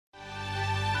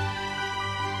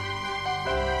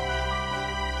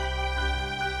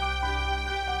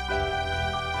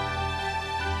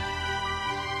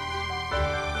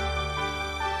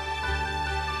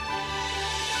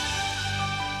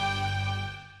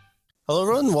Hello,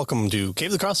 everyone. Welcome to Cave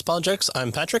of the Cross Apologetics.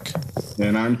 I'm Patrick.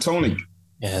 And I'm Tony.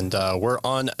 And we're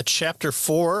on chapter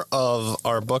 4 of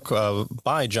our book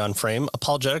by John Frame,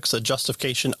 Apologetics, A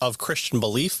Justification of Christian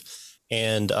Belief.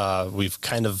 And we've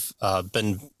kind of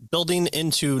been building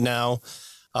into now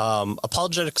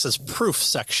Apologetics as Proof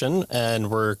section.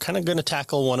 And we're kind of going to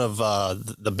tackle one of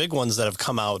the big ones that have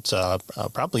come out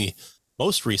probably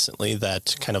most recently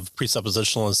that kind of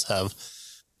presuppositionalists have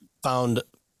found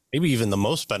maybe even the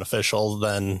most beneficial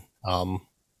than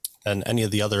any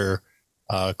of the other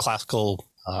classical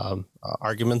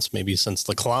arguments, maybe since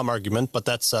the Kalam argument, but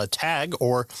that's tag,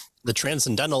 or the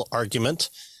transcendental argument.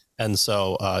 And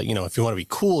so, if you want to be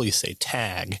cool, you say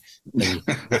tag. And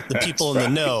the people in the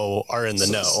know are in the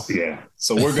know. Yeah.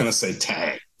 So we're going to say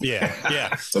tag.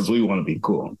 Yeah. Because we want to be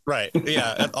cool. Right.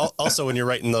 Yeah. And also, when you're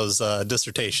writing those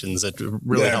dissertations, it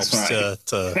really helps to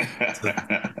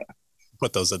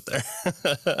put those in there.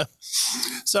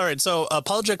 So, all right. So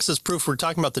apologetics as proof. We're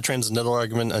talking about the transcendental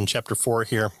argument on chapter 4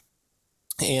 here.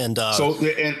 And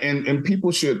and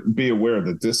people should be aware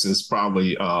that this is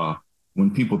probably when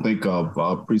people think of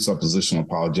presuppositional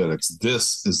apologetics,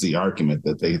 this is the argument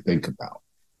that they think about.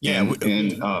 Yeah.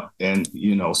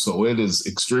 So it is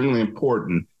extremely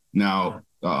important. Now,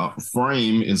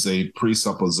 Frame is a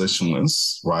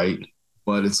presuppositionalist, right?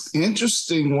 But it's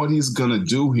interesting what he's going to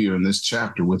do here in this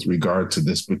chapter with regard to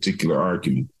this particular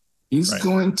argument. He's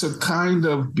going to kind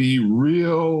of be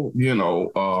real,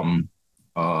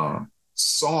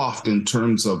 soft in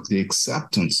terms of the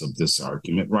acceptance of this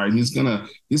argument, right? He's gonna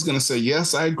say,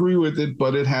 yes, I agree with it,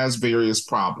 but it has various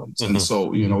problems. Mm-hmm. And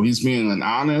so, he's being an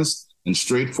honest and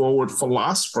straightforward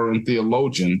philosopher and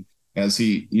theologian as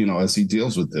he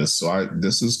deals with this. So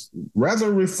this is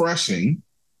rather refreshing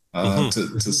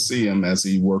to see him as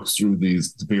he works through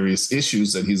these various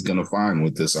issues that he's going to find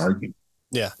with this argument.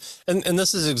 Yeah. And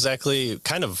this is exactly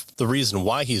kind of the reason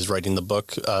why he's writing the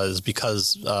book is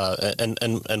because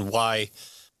and why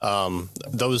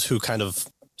those who kind of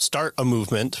start a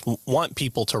movement want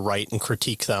people to write and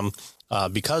critique them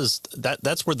because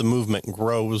that's where the movement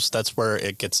grows. That's where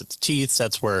it gets its teeth.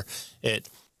 That's where it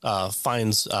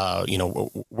finds,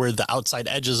 where the outside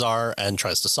edges are and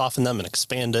tries to soften them and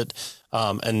expand it.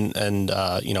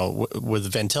 With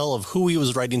Van Til of who he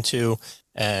was writing to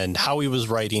and how he was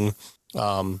writing,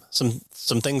 some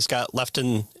things got left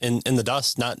in the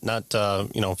dust, not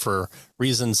for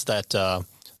reasons that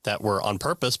were on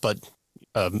purpose, but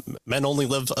men only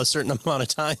live a certain amount of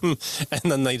time and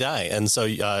then they die. And so,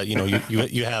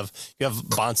 you have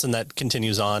Bahnsen that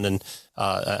continues on and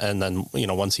then,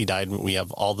 once he died, we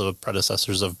have all the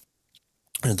predecessors of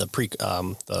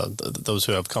those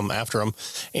who have come after him.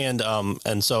 And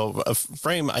so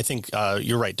Frame, I think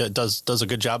you're right, does a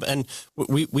good job. And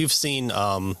we've seen in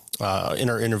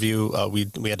our interview,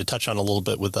 we had to touch on a little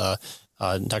bit with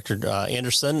Dr.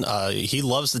 Anderson. He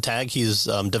loves the tag. He's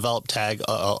developed tag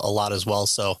a lot as well.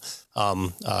 So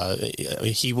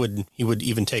he would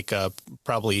even take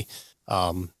probably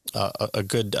a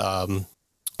good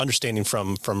understanding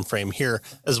from Frame here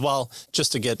as well,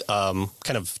 just to get kind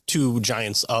of two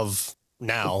giants of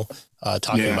now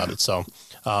talking about it. So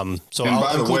I'll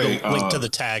include a link to the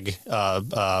tag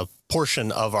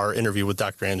portion of our interview with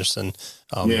Dr. Anderson.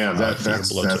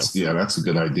 That's a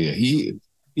good idea. He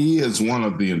is one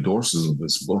of the endorsers of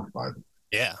this book, by the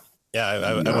way.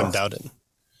 I wouldn't doubt it.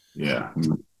 Yeah,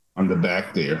 on the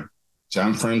back there,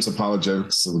 John Frame's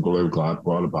Apologetics of the Glory of God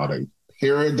brought about a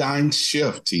paradigm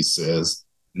shift, he says,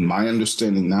 in my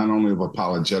understanding, not only of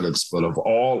apologetics, but of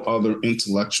all other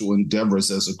intellectual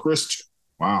endeavors as a Christian.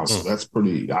 Wow. So that's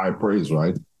pretty high praise,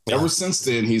 right? Yeah. Ever since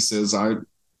then, he says,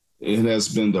 it has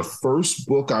been the first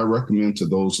book I recommend to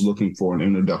those looking for an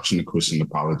introduction to Christian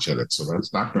apologetics. So that's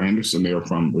Dr. Anderson there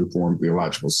from Reformed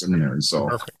Theological Seminary. So,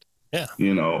 perfect. Yeah.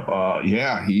 He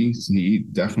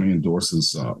definitely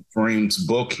endorses Frame's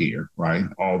book here, right?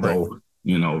 Although,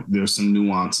 there's some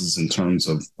nuances in terms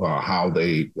of how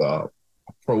they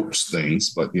approach things,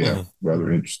 but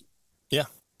rather interesting. Yeah.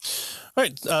 All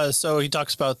right. So he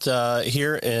talks about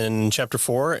here in chapter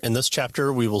 4. In this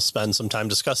chapter, we will spend some time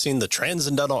discussing the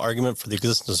transcendental argument for the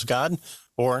existence of God,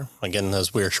 or again,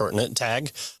 as we're shortening it,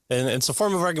 tag. And it's a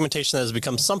form of argumentation that has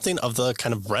become something of the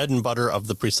kind of bread and butter of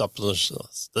the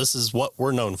presuppositionalists. This is what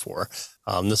we're known for.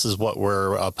 This is what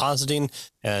we're positing.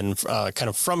 And kind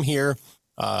of from here,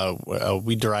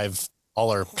 we derive all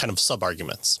our kind of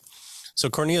sub-arguments. So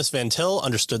Cornelius Van Til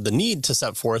understood the need to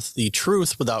set forth the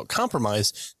truth without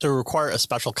compromise to require a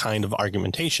special kind of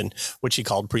argumentation, which he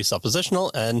called presuppositional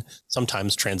and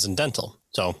sometimes transcendental.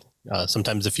 So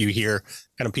sometimes if you hear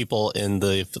kind of people in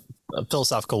the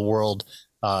philosophical world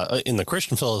in the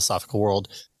Christian philosophical world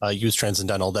use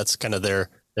transcendental. That's kind of they're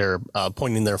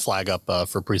pointing their flag up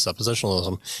for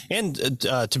presuppositionalism. And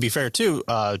to be fair, too,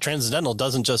 transcendental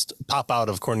doesn't just pop out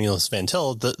of Cornelius Van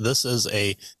Til. This is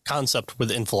a concept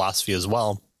within philosophy as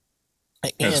well.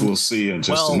 As and we'll see in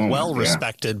just a moment. Well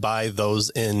respected by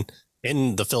those in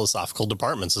the philosophical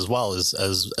departments as well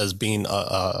as being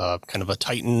a kind of a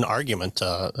Titan argument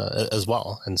as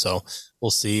well. And so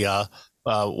we'll see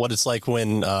what it's like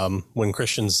when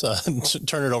Christians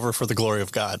turn it over for the glory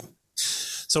of God.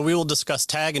 So we will discuss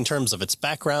tag in terms of its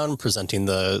background, presenting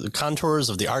the contours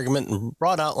of the argument in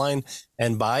broad outline,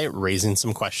 and by raising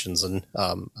some questions. And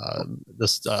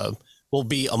this will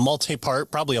be a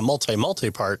multi-part, probably a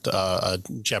multi-part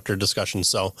chapter discussion.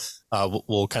 So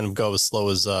we'll kind of go as slow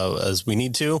as we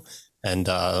need to, and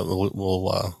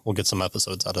we'll get some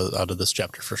episodes out of this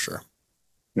chapter for sure.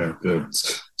 Yeah, good.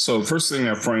 So the first thing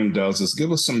that Frame does is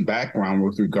give us some background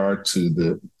with regard to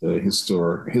the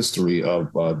history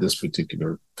of this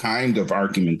particular kind of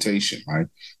argumentation, right?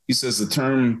 He says the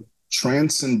term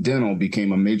transcendental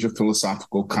became a major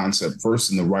philosophical concept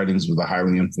first in the writings of the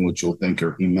highly influential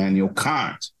thinker Immanuel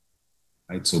Kant,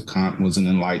 right? So Kant was an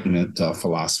Enlightenment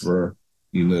philosopher.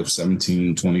 He lived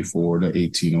 1724 to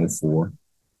 1804.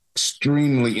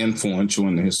 Extremely influential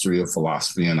in the history of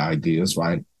philosophy and ideas,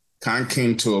 right? Kant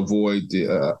came to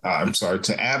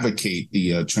to advocate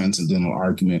the transcendental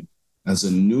argument as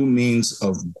a new means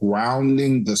of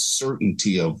grounding the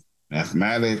certainty of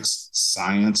mathematics,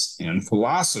 science, and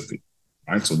philosophy.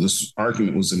 Right. So this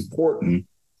argument was important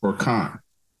for Kant.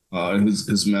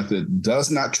 His method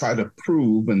does not try to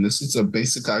prove, and this is a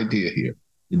basic idea here,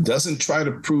 it doesn't try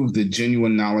to prove that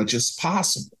genuine knowledge is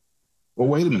possible. Well,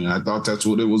 wait a minute. I thought that's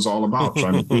what it was all about,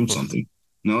 trying to prove something.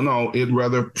 No, it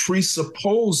rather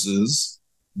presupposes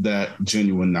that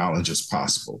genuine knowledge is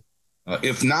possible.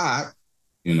 If not,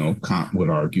 Kant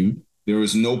would argue, there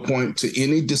is no point to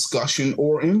any discussion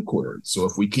or inquiry. So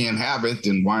if we can't have it,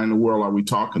 then why in the world are we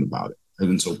talking about it?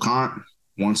 And so Kant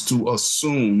wants to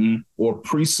assume or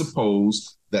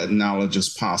presuppose that knowledge is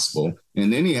possible.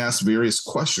 And then he asks various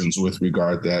questions with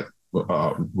regards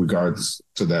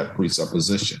to that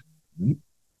presupposition.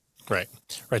 Right.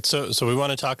 So we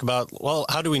want to talk about, well,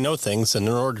 how do we know things? And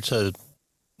in order to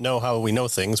know how we know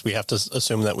things, we have to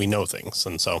assume that we know things.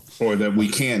 And so, or that we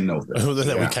can know them.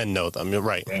 We can know them.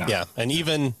 Right. Yeah. And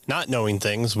even not knowing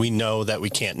things, we know that we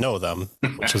can't know them,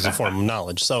 which is a form of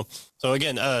knowledge. So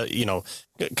again,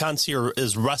 Kant here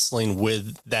is wrestling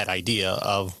with that idea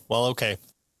of, well, okay,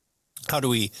 how do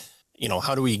we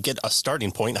get a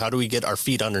starting point? How do we get our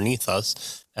feet underneath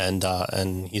us? And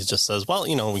he just says, well,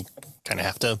 we kind of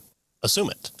have to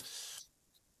assume it.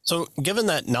 So given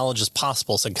that knowledge is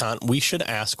possible, said Kant, we should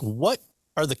ask, what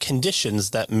are the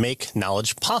conditions that make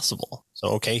knowledge possible? So,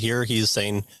 okay, here he's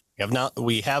saying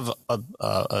we have a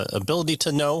ability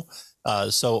to know.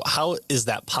 So how is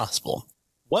that possible?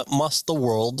 What must the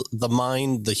world, the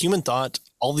mind, the human thought,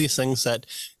 all these things that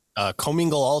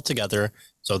commingle all together,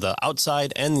 so the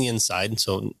outside and the inside.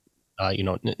 So,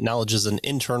 knowledge is an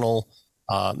internal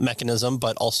mechanism,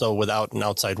 but also without an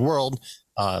outside world,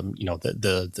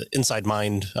 the inside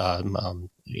mind,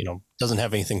 doesn't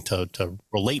have anything to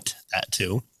relate that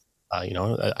to.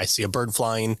 I see a bird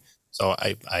flying, so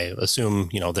I assume,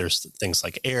 there's things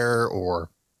like air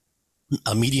or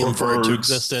a medium for it to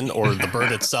exist in, or the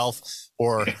bird itself,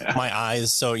 or my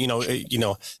eyes. So,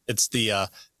 it's the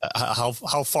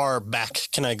how far back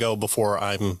can I go before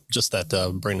I'm just that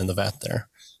brain in the vat there.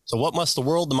 So what must the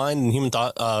world, the mind, and human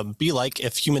thought be like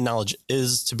if human knowledge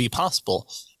is to be possible?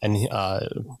 And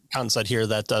Kant said here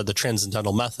that the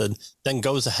transcendental method then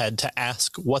goes ahead to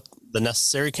ask what the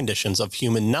necessary conditions of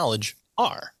human knowledge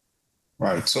are.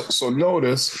 Right. So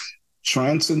notice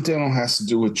transcendental has to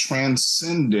do with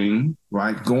transcending,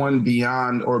 right? Going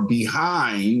beyond or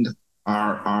behind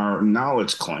our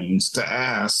knowledge claims to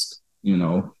ask,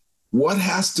 what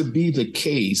has to be the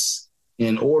case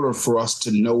in order for us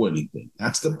to know anything.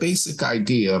 That's the basic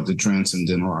idea of the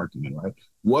transcendental argument, right?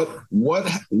 What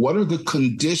are the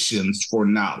conditions for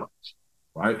knowledge,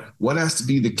 right? What has to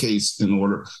be the case in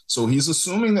order? So he's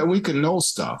assuming that we can know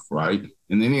stuff, right?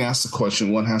 And then he asks the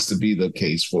question, what has to be the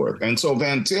case for it? And so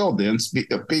Van Til then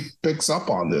picks up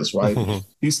on this, right? Mm-hmm.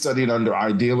 He studied under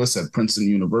idealists at Princeton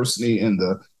University in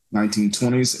the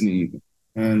 1920s,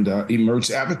 and emerged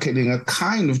advocating a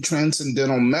kind of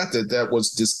transcendental method that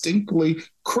was distinctly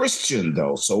Christian,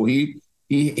 though. So he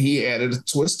added a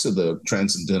twist to the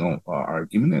transcendental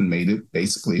argument and made it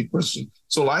basically Christian.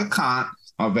 So like Kant,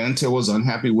 Van Til was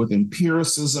unhappy with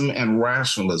empiricism and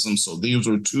rationalism. So these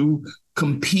were two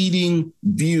competing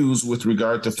views with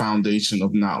regard to foundation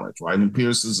of knowledge, right?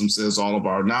 Empiricism says all of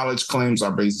our knowledge claims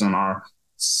are based on our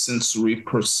sensory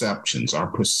perceptions. Our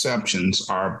perceptions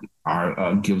are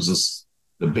gives us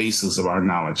the basis of our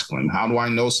knowledge claim. How do I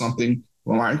know something?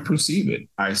 Well, I perceive it.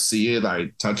 I see it,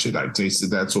 I touch it, I taste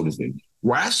it, that sort of thing.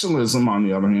 Rationalism, on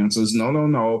the other hand, says,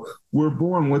 no, we're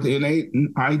born with innate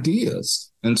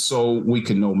ideas. And so we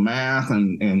can know math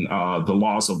and the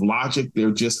laws of logic.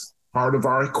 They're just part of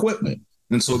our equipment.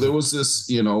 And so there was this,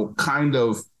 kind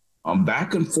of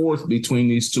back and forth between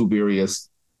these two various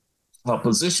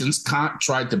positions. Kant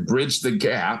tried to bridge the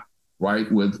gap,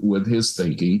 right, with his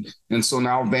thinking. And so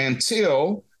now Van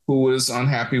Til, who is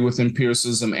unhappy with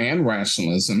empiricism and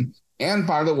rationalism, and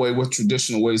by the way, with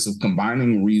traditional ways of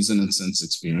combining reason and sense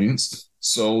experience.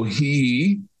 So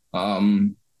he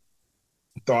thought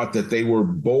that they were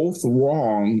both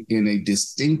wrong in a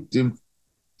distinctive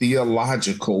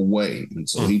theological way. And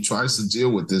so he tries to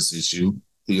deal with this issue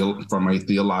from a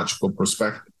theological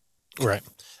perspective. Right.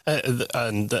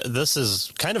 And this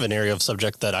is kind of an area of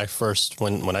subject that I first,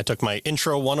 when I took my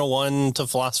intro 101 to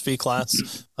philosophy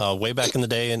class way back in the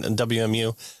day in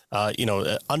WMU,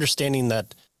 understanding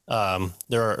that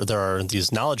there are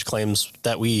these knowledge claims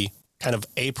that we kind of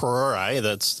a priori,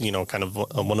 that's, kind of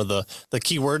one of the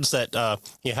key words that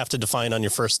you have to define on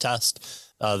your first test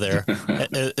there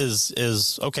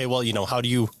is okay. Well, how do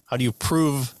you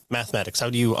prove mathematics? How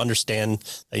do you understand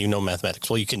that you know mathematics?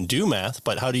 Well, you can do math,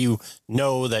 but how do you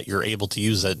know that you're able to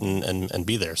use it and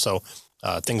be there? So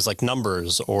things like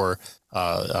numbers or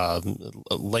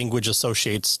language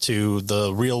associates to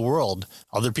the real world,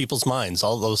 other people's minds,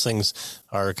 all those things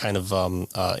are kind of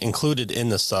included in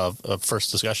this first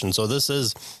discussion. So this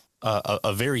is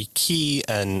a very key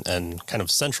and kind of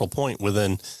central point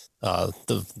within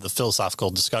the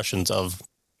philosophical discussions of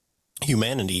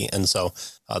humanity. And so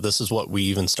this is what we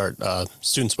even start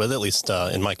students with, at least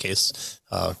in my case,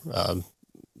 back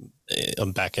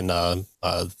in the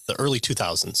early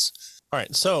 2000s. All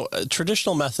right. So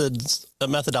traditional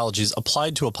methodologies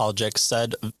applied to apologetics,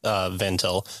 said Van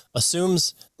Til,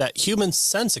 assumes that human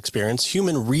sense experience,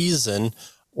 human reason,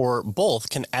 or both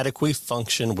can adequately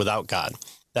function without God.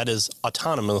 That is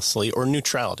autonomously or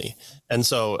neutrality. And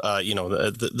so,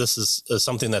 this is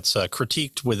something that's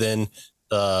critiqued within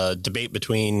the debate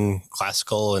between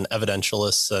classical and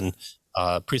evidentialists and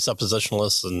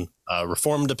presuppositionalists and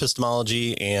reformed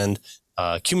epistemology and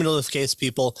cumulative case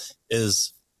people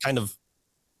is kind of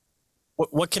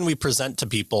what can we present to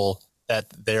people that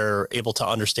they're able to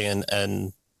understand?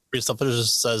 And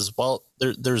presuppositionalist says, well,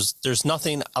 there's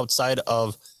nothing outside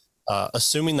of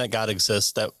assuming that God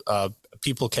exists that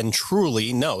people can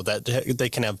truly know, that they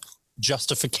can have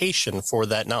justification for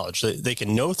that knowledge. They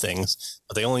can know things,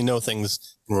 but they only know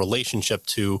things in relationship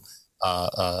to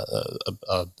a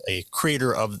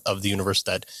creator of the universe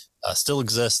that still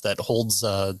exists, that holds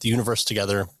the universe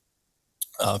together,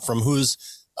 from whose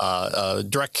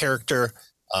direct character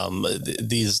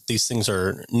these things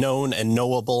are known and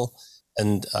knowable.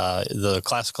 And the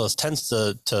classicalist tends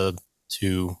to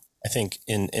I think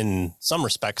in some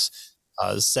respects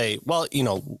say, well,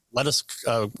 let us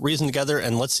reason together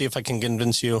and let's see if I can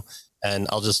convince you. And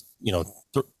I'll just,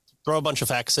 throw a bunch of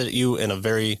facts at you in a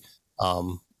very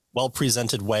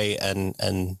well-presented way,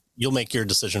 and you'll make your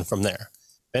decision from there.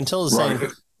 Van Til is saying,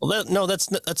 well,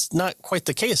 that's not quite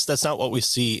the case. That's not what we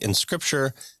see in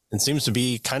Scripture, and seems to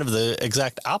be kind of the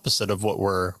exact opposite of what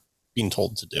we're being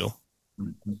told to do.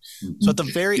 So at the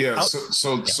very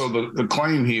so the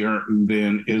claim here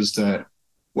then is that,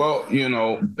 well,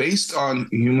 based on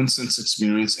human sense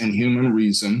experience and human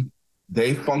reason,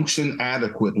 they function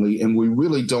adequately, and we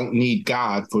really don't need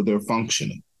God for their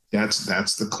functioning. That's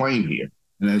the claim here.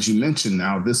 And as you mentioned,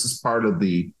 now this is part of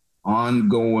the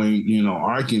ongoing,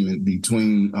 argument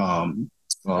between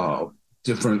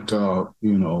different,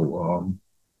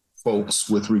 folks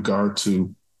with regard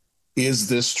to, is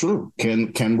this true?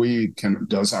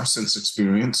 Does our sense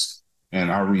experience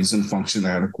and our reason function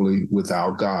adequately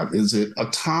without God? Is it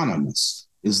autonomous?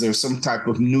 Is there some type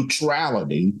of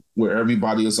neutrality where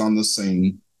everybody is on the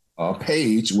same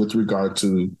page with regard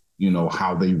to,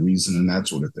 how they reason and that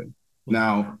sort of thing?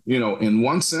 Now, in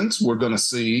one sense, we're going to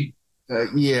see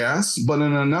yes, but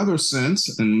in another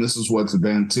sense, and this is what the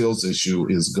Van Til's issue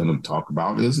is going to talk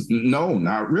about, is no,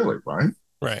 not really, right?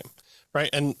 Right.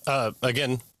 And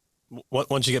again,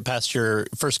 once you get past your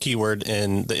first keyword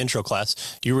in the intro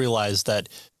class, you realize that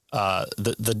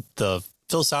the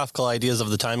philosophical ideas of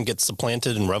the time get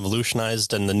supplanted and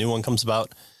revolutionized, and the new one comes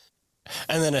about,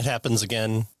 and then it happens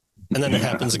again and then it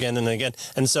happens again and again.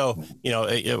 And so,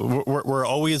 we're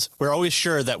always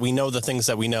sure that we know the things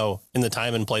that we know in the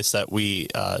time and place that we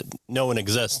know and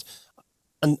exist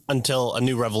until a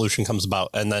new revolution comes about.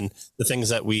 And then the things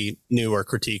that we knew are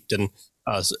critiqued. And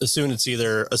soon it's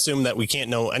either assume that we can't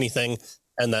know anything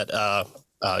and that,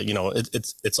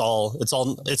 it's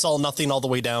all nothing all the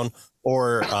way down,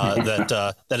 or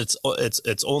that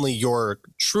it's only your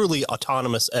truly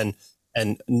autonomous and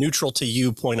neutral to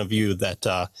you point of view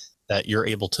that you're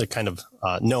able to kind of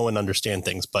know and understand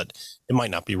things, but it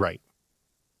might not be right.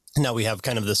 Now we have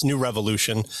kind of this new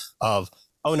revolution of,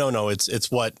 oh, no,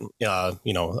 it's what, a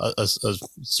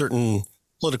certain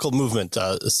political movement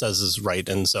says is right.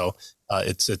 And so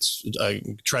it's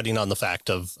treading on the fact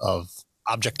of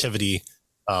objectivity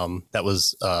that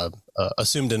was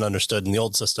assumed and understood in the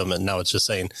old system. And now it's just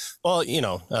saying, well,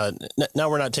 now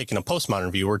we're not taking a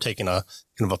postmodern view. We're taking a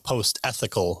kind of a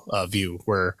post-ethical view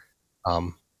where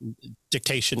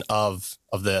dictation of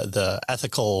the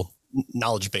ethical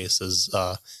knowledge base is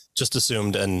just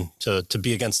assumed, and to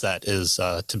be against that is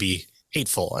to be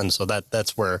hateful. And so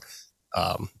that's where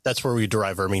we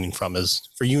derive our meaning from, is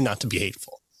for you not to be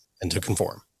hateful and to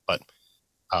conform. But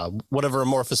whatever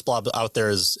amorphous blob out there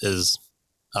is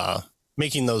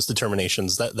making those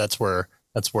determinations, that's where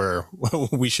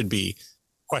we should be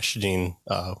questioning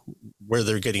where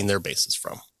they're getting their basis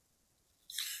from.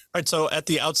 All right. So at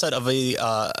the outset of a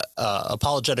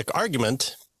apologetic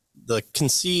argument, the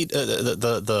concede,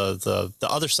 the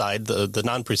other side, the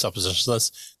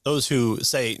non-presuppositionalists, those who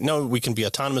say, no, we can be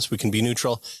autonomous, we can be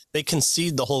neutral, they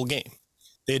concede the whole game.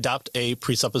 They adopt a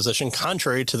presupposition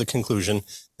contrary to the conclusion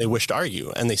they wish to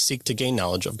argue, and they seek to gain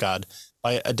knowledge of God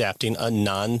by adapting a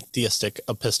non-theistic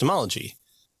epistemology,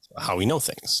 how we know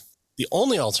things. The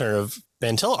only alternative,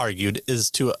 Van Til argued, is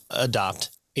to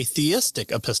adopt a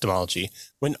theistic epistemology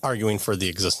when arguing for the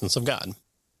existence of God.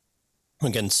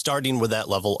 Again, starting with that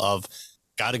level of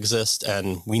God exists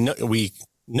and we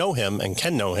know him and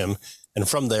can know him. And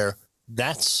from there,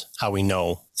 that's how we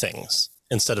know things,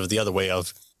 instead of the other way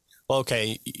of, well,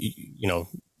 okay,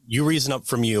 you reason up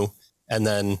from you and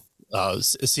then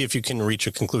see if you can reach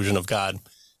a conclusion of God.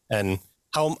 And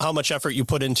how much effort you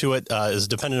put into it is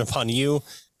dependent upon you.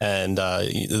 And,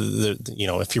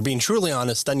 if you're being truly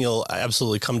honest, then you'll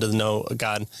absolutely come to know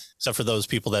God, except for those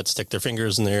people that stick their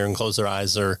fingers in their ear and close their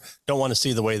eyes, or don't want to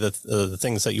see the way that the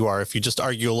things that you are. If you just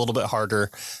argue a little bit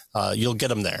harder, you'll get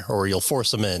them there, or you'll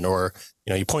force them in, or,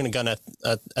 you point a gun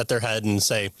at their head and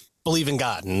say, believe in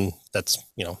God. And that's,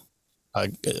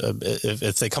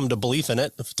 if they come to belief in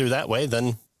it through that way,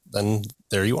 then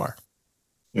there you are.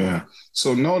 Yeah.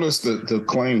 So notice the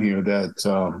claim here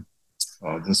that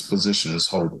this position is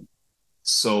holding.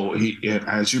 So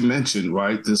as you mentioned,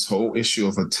 right, this whole issue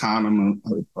of autonomy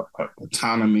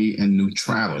and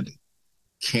neutrality.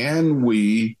 Can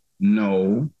we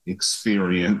know,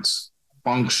 experience,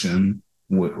 function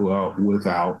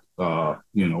without,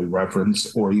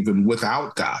 reference, or even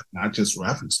without God, not just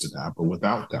reference to God, but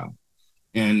without God?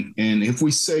 And if we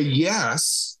say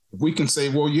yes, if we can say,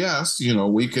 well, yes,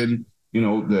 we can,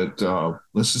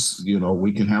 let's just,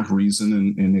 we can have reason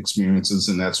and experiences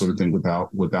and that sort of thing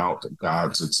without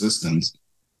God's existence.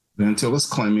 Van Til is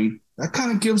claiming that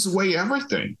kind of gives away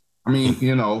everything. I mean,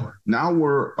 now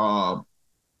we're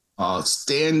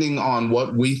standing on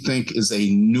what we think is a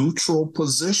neutral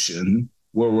position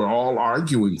where we're all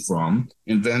arguing from.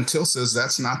 And Van Til says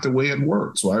that's not the way it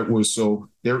works, right? So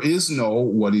there is no,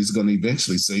 what he's going to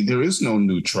eventually say, there is no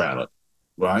neutrality,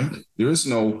 right? There is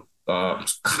no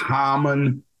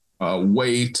common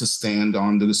way to stand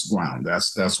on this ground.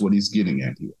 That's what he's getting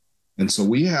at here. And so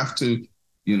we have to,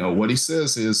 what he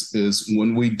says is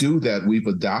when we do that, we've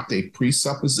adopted a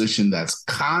presupposition that's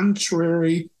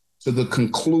contrary to the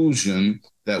conclusion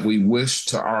that we wish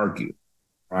to argue,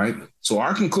 right? So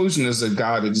our conclusion is that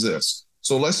God exists.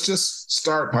 So let's just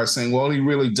start by saying, well, he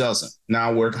really doesn't.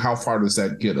 Now, how far does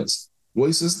that get us? Well,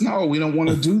 he says, no, we don't want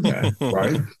to do that,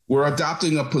 right? We're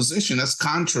adopting a position that's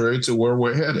contrary to where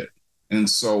we're headed. And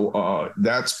so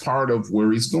that's part of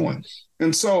where he's going.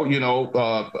 And so,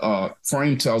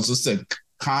 Frame tells us that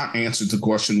Kant answered the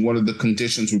question, what are the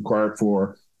conditions required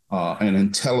for an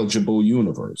intelligible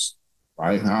universe,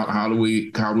 right? How do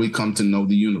we come to know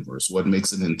the universe? What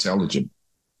makes it intelligible?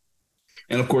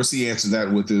 And of course, he answered that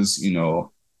with his,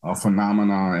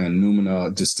 phenomena and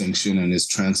noumena distinction and his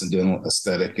transcendental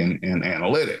aesthetic and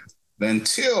analytic. Van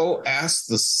Til asks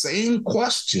the same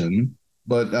question,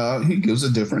 but he gives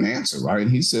a different answer, right?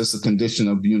 He says the condition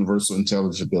of universal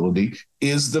intelligibility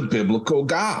is the biblical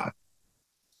God.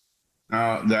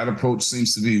 That approach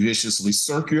seems to be viciously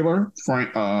circular,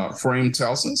 Frame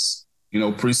tells us.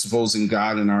 presupposing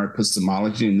God in our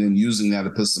epistemology and then using that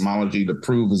epistemology to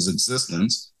prove his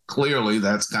existence. Clearly,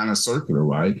 that's kind of circular,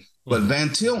 right? But Van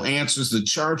Til answers the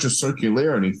charge of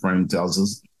circularity, Frame tells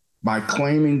us, by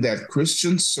claiming that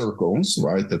Christian circles,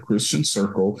 right, the Christian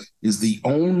circle is the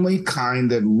only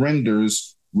kind that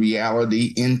renders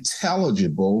reality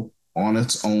intelligible on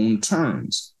its own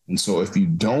terms. And so if you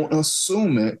don't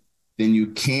assume it, then you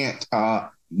can't,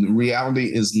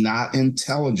 reality is not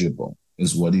intelligible,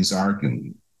 is what he's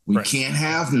arguing. We can't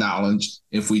have knowledge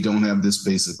if we don't have this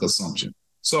basic assumption.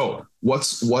 So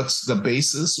what's the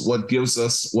basis?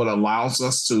 What allows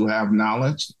us to have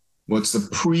knowledge? What's the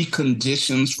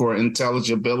preconditions for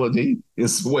intelligibility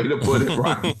is the way to put it,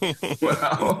 right?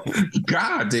 Well,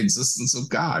 God, the existence of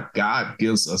God. God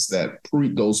gives us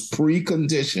those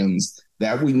preconditions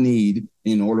that we need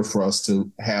in order for us to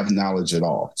have knowledge at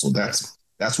all. So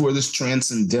that's where this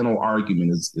transcendental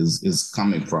argument is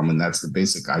coming from, and that's the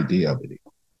basic idea of it.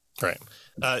 Right.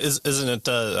 Isn't it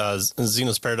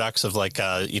Zeno's paradox of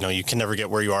you can never get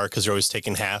where you are because you're always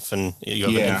taking half and you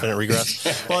have an infinite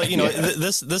regress? Well,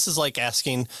 this is like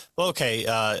asking, well, okay,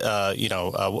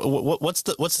 what's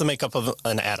the makeup of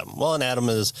an atom? Well, an atom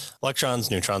is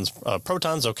electrons, neutrons,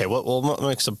 protons. Okay, what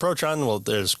makes a proton? Well,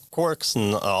 there's quarks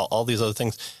and all these other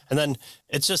things. And then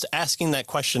it's just asking that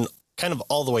question kind of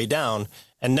all the way down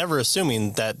and never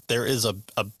assuming that there is a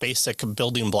basic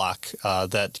building block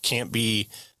that can't be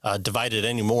divided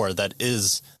anymore. That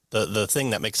is the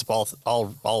thing that makes up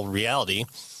all reality,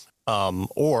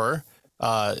 or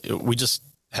we just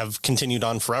have continued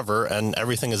on forever and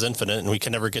everything is infinite and we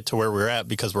can never get to where we're at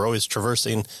because we're always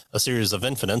traversing a series of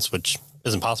infinites, which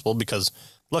isn't possible because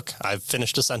look, I've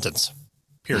finished a sentence,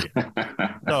 period.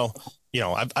 So,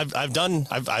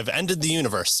 I've ended the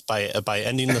universe by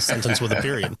ending the sentence with a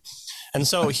period. And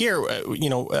so here,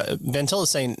 Van Til is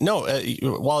saying, no,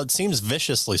 while it seems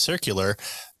viciously circular,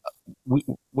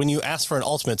 when you ask for an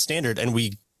ultimate standard and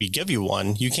we give you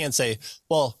one, you can't say,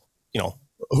 well,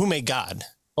 who made God?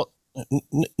 Well,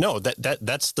 no,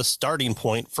 that's the starting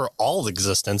point for all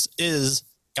existence is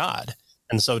God.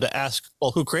 And so to ask,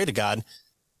 well, who created God?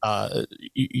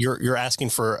 You're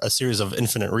asking for a series of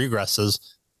infinite regresses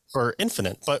for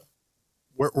infinite, but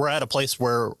we're at a place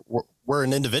where we're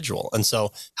an individual, and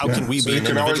so how can we be an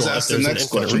individual? Always ask the next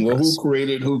question. Well,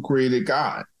 who created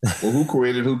God? Well, who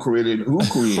created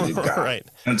God? Right,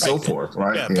 and so forth.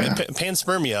 Right. Yeah.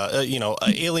 Panspermia.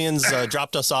 Aliens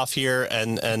dropped us off here,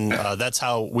 and that's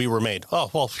how we were made. Oh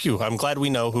well, phew! I'm glad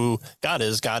we know who God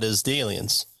is. God is the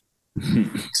aliens.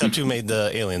 Except who made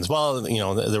the aliens? Well,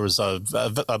 there was a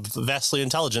vastly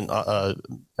intelligent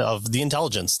of the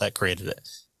intelligence that created it.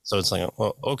 So it's like,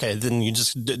 well, okay, then you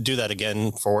just do that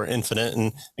again for infinite.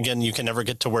 And again, you can never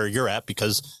get to where you're at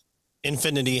because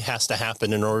infinity has to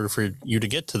happen in order for you to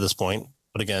get to this point.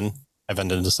 But again, I've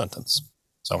ended the sentence.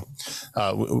 So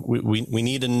we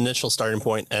need an initial starting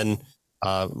point. And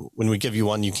when we give you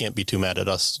one, you can't be too mad at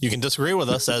us. You can disagree with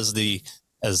us as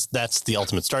that's the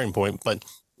ultimate starting point. But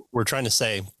we're trying to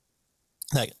say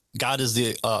that God is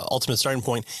the ultimate starting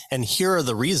point. And here are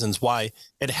the reasons why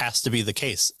it has to be the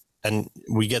case. And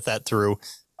we get that through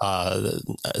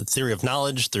theory of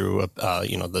knowledge, through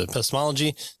the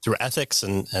epistemology, through ethics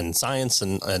and science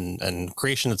and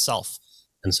creation itself.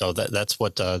 And so that's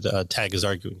what Tag is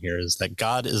arguing here, is that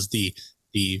God is the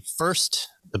first,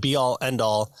 the be all end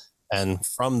all, and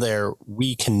from there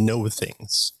we can know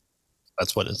things.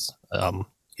 That's what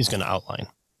he's going to outline.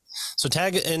 So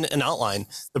Tag in an outline,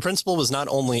 the principle was not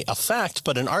only a fact,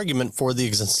 but an argument for the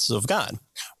existence of God.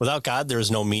 Without God, there is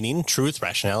no meaning, truth,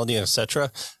 rationality,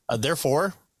 etc.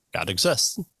 Therefore, God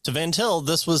exists. To Van Til,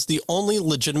 this was the only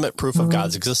legitimate proof of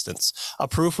God's existence. A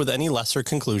proof with any lesser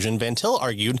conclusion, Van Til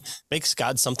argued, makes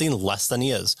God something less than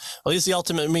he is. Well, he's the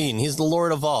ultimate being. He's the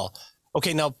Lord of all.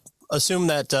 Okay, now assume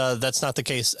that that's not the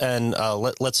case, and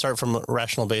let's start from a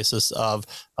rational basis of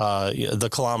the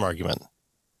Kalam argument.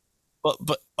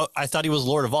 But I thought he was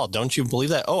Lord of all. Don't you believe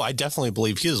that? Oh, I definitely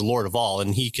believe he is Lord of all,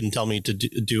 and he can tell me to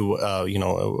do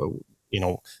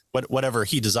whatever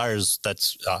he desires.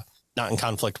 That's not in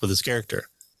conflict with his character.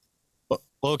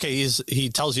 Well, okay, he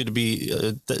tells you to be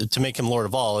to make him Lord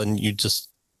of all, and you just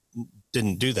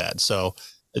didn't do that. So,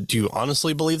 do you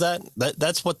honestly believe that?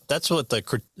 That's what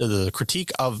the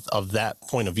critique of that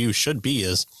point of view should be.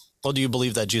 Is, well, do you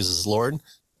believe that Jesus is Lord?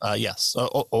 Yes.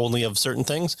 Only of certain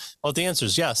things? Well, if the answer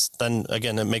is yes, then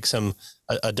again, it makes him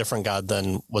a different God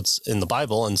than what's in the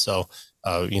Bible. And so,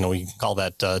 we can call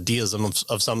that deism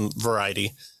of some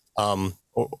variety,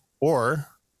 or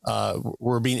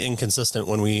we're being inconsistent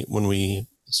when we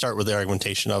start with the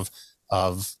argumentation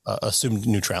of assumed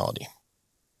neutrality.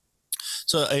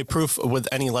 So a proof with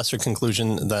any lesser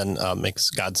conclusion then makes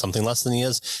God something less than he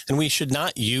is. And we should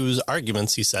not use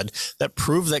arguments, he said, that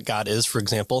prove that God is, for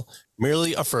example,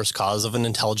 merely a first cause of an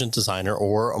intelligent designer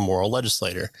or a moral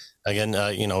legislator. Again,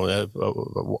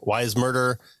 why is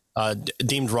murder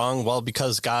deemed wrong? Well,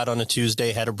 because God on a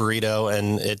Tuesday had a burrito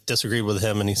and it disagreed with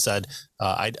him. And he said,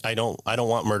 I don't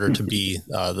want murder to be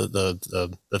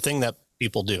the thing that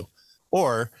people do.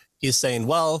 Or he's saying,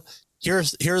 well, here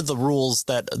are the rules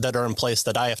that are in place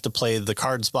that I have to play the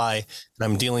cards by, and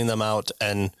I'm dealing them out.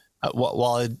 And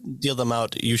while I deal them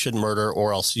out, you should murder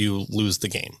or else you lose the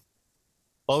game.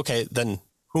 Well, okay, then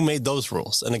who made those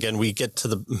rules? And again, we get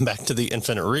to back to the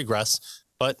infinite regress,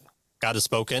 but God has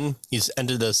spoken. He's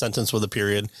ended a sentence with a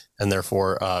period, and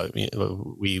therefore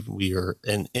we are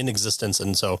in existence.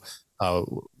 And so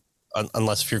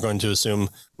unless if you're going to assume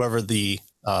whoever the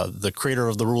creator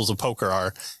of the rules of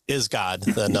poker is God,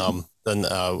 then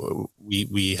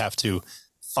we have to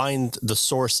find the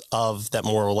source of that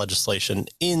moral legislation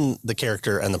in the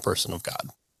character and the person of God.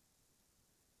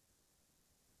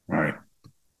 Right.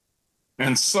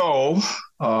 And so,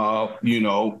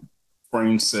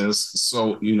 Frame says,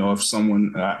 so, if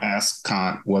someone asks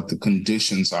Kant what the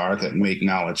conditions are that make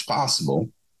knowledge possible,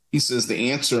 he says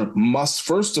the answer must,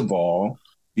 first of all,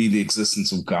 be the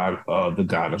existence of God, the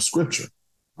God of Scripture,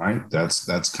 right?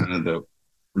 That's kind of the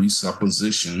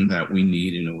presupposition that we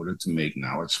need in order to make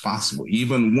knowledge possible.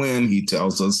 Even when he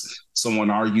tells us someone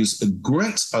argues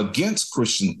against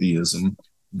Christian theism,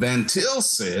 Van Til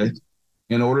said,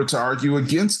 in order to argue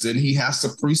against it, he has to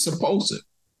presuppose it,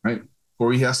 right?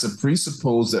 Or he has to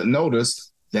presuppose that,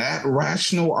 notice, that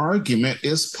rational argument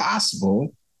is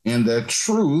possible and that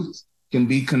truth can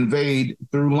be conveyed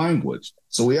through language.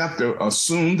 So we have to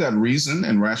assume that reason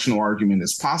and rational argument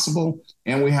is possible,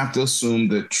 and we have to assume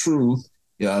that truth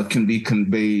can be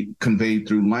conveyed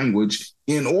through language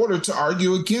in order to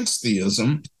argue against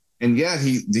theism. And yet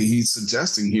he's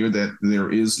suggesting here that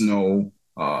there is no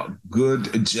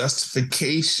good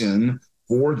justification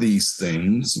for these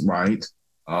things, right?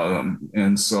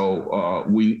 And so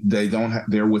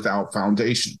they're without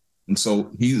foundation. And so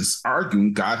he's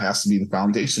arguing God has to be the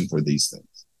foundation for these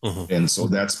things. Mm-hmm. And so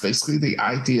that's basically the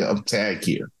idea of tag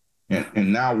here.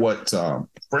 And now what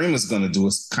Frame is going to do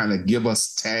is kind of give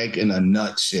us tag in a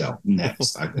nutshell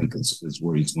next, I think is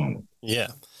where he's going with it. Yeah.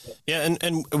 Yeah.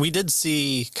 And we did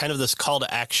see kind of this call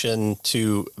to action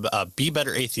to be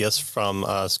better atheists from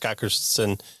Scott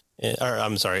Christensen,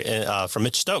 from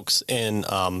Mitch Stokes in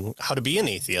How to Be an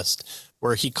Atheist,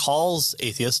 where he calls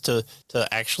atheists to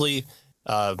actually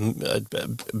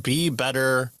be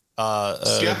better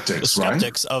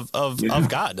skeptics of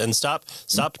God and stop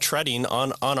treading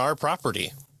on our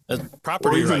property.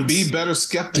 Or even rights. Be better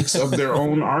skeptics of their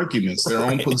own arguments, their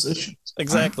own positions.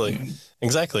 Exactly.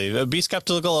 Exactly. Be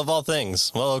skeptical of all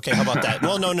things. Well, okay, how about that?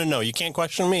 Well, no. You can't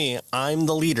question me. I'm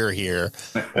the leader here.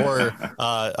 Or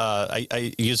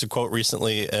I used a quote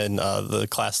recently in the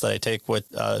class that I take with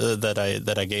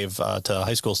that I gave to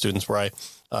high school students, where I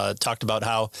talked about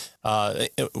how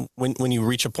when you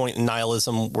reach a point in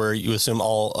nihilism where you assume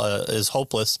all is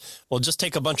hopeless, well, just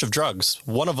take a bunch of drugs.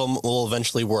 One of them will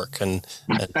eventually work. And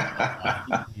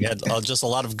you had just a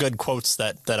lot of good quotes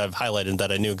that I've highlighted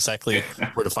that I knew exactly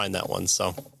where to find that one. So,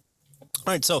 all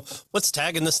right. So what's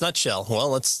tag in this nutshell? Well,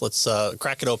 let's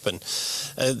crack it open.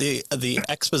 The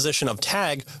exposition of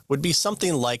tag would be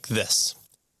something like this: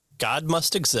 God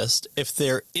must exist if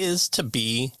there is to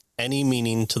be any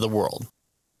meaning to the world.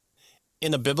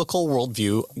 In a biblical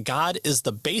worldview, God is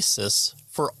the basis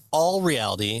for all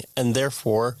reality and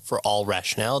therefore for all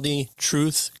rationality,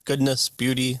 truth, goodness,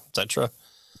 beauty, etc.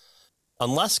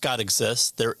 Unless God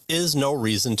exists, there is no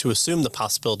reason to assume the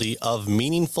possibility of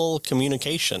meaningful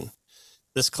communication.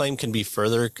 This claim can be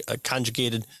further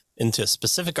conjugated into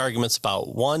specific arguments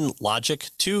about 1, logic,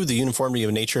 2, the uniformity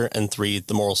of nature, and 3,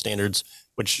 the moral standards,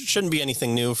 which shouldn't be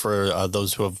anything new for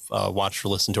those who have watched or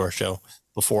listened to our show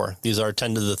before. These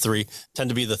tend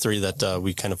to be the three that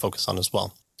we kind of focus on as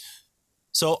well.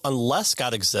 So unless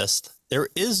God exists, there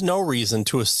is no reason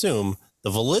to assume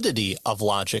the validity of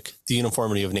logic, the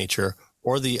uniformity of nature,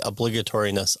 or the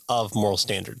obligatoriness of moral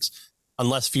standards.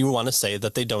 Unless if you want to say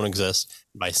that they don't exist,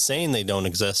 by saying they don't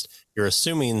exist, you're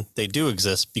assuming they do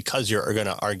exist because you're going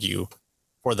to argue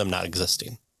for them not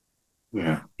existing.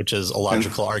 Yeah, which is a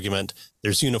logical argument.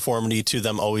 There's uniformity to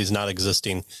them always not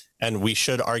existing, and we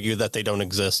should argue that they don't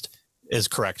exist is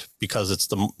correct because it's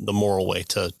the moral way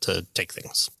to take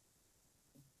things.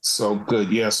 So good.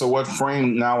 Yeah. So what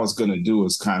Frame now is going to do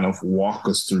is kind of walk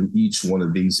us through each one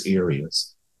of these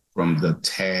areas from the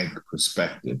tag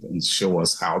perspective and show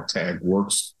us how tag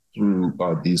works through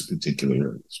these particular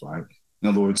areas, right? In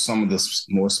other words, some of the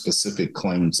more specific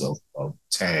claims of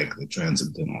TAG, the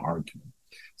transcendental argument.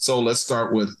 So let's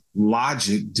start with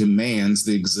logic demands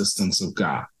the existence of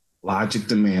God. Logic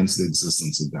demands the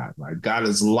existence of God, right? God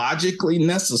is logically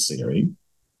necessary,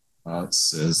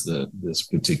 says this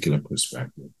particular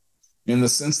perspective, in the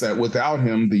sense that without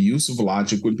him, the use of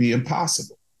logic would be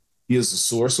impossible. He is the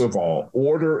source of all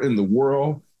order in the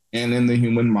world and in the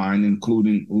human mind,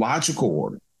 including logical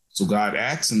order. So God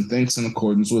acts and thinks in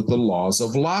accordance with the laws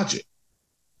of logic,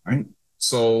 right?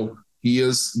 So he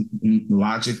is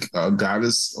logic. God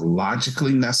is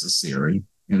logically necessary,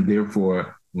 and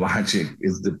therefore logic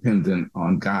is dependent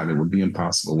on God. It would be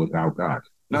impossible without God.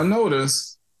 Now,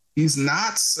 notice he's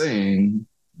not saying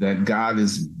that God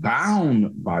is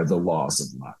bound by the laws of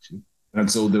logic.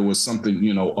 And so there was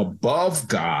something, above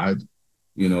God,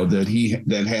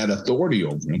 that had authority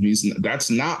over him. That's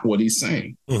not what he's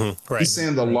saying. Mm-hmm. Right. He's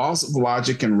saying the laws of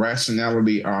logic and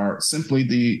rationality are simply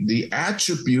the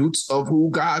attributes of who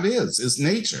God is, his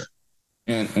nature.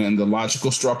 And the logical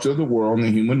structure of the world and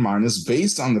the human mind is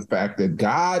based on the fact that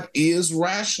God is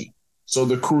rational. So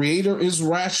the creator is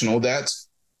rational. That's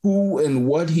who and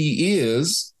what he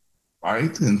is,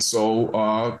 right? And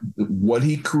so what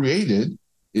he created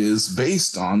is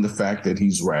based on the fact that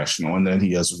he's rational and that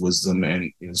he has wisdom and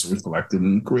is reflected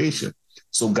in creation.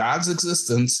 So God's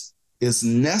existence is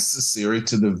necessary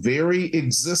to the very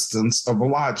existence of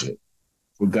logic,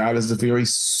 for God is the very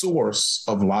source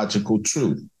of logical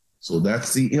truth. So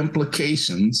that's the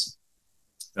implications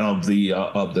of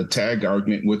the tag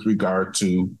argument with regard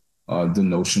to the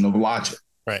notion of logic.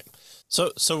 Right.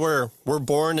 So we're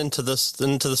born into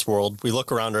this world. We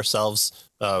look around ourselves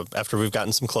after we've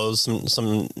gotten some clothes,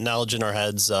 some knowledge in our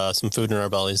heads, some food in our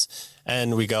bellies,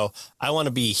 and we go, I want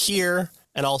to be here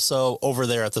and also over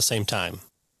there at the same time.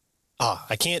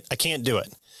 I can't do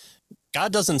it.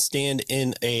 God doesn't stand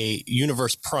in a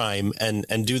universe prime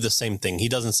and do the same thing. He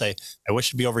doesn't say, I wish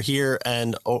to be over here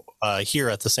and here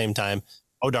at the same time.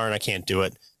 Oh, darn, I can't do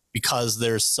it, because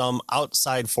there's some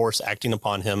outside force acting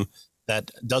upon him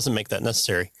that doesn't make that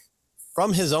necessary.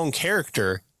 From his own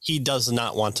character, he does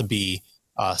not want to be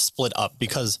split up,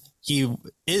 because he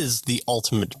is the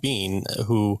ultimate being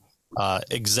who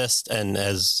exists and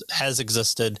has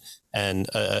existed. And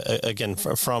again,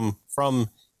 from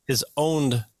his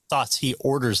own thoughts, he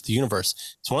orders the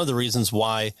universe. It's one of the reasons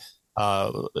why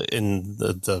in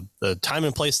the time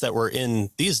and place that we're in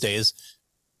these days,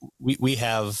 we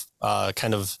have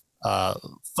kind of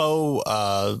faux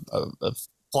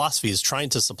philosophies trying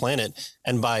to supplant it.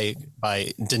 And by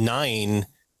denying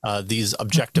these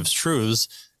objective truths,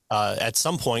 at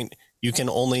some point you can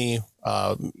only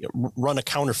run a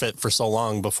counterfeit for so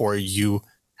long before you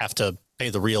have to pay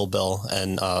the real bill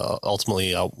and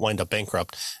ultimately wind up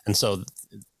bankrupt. And so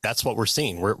that's what we're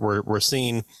seeing. We're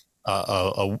seeing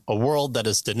a world that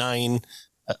is denying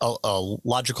a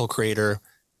logical creator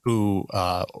who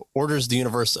orders the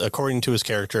universe according to his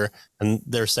character, and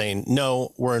they're saying,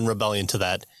 no, we're in rebellion to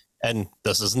that. And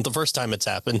this isn't the first time it's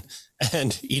happened.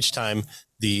 And each time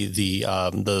the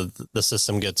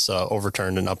system gets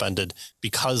overturned and upended,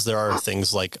 because there are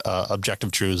things like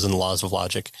objective truths and laws of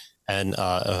logic and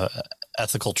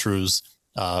ethical truths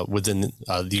within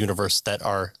the universe that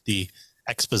are the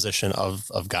exposition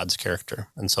of God's character.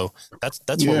 And so that's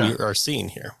what we are seeing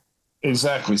here.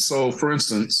 Exactly. So, for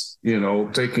instance,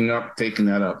 taking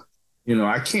that up,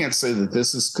 I can't say that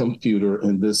this is computer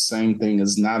and this same thing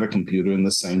is not a computer in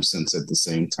the same sense at the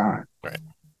same time. Right.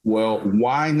 Well,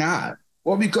 why not?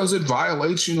 Well, because it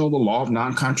violates, the law of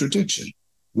non-contradiction.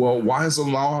 Well, why is the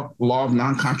law of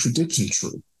non-contradiction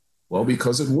true? Well,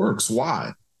 because it works.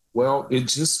 Why? Well, it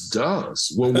just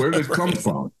does. Well, where did it come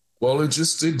from? Well, it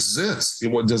just exists.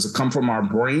 Does it come from our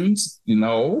brains?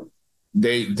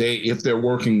 They if they're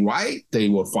working right, they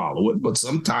will follow it. But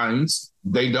sometimes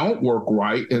they don't work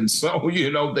right. And so,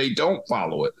 they don't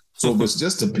follow it. So if it's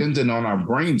just dependent on our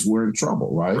brains, we're in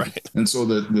trouble, right? And so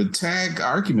the tag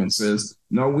argument says,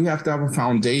 no, we have to have a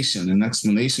foundation, an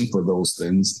explanation for those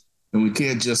things. And we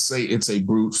can't just say it's a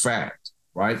brute fact,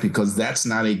 right? Because that's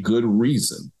not a good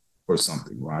reason for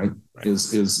something, right?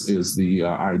 Is the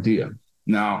idea.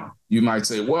 Now, you might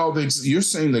say, well, you're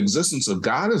saying the existence of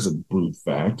God is a brute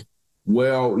fact.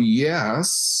 Well,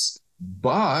 yes,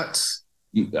 but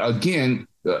again,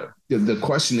 the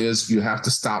question is, you have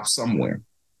to stop somewhere.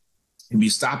 If you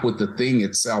stop with the thing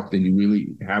itself, then you really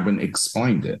haven't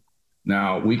explained it.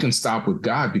 Now, we can stop with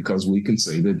God because we can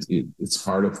say that it's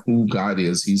part of who God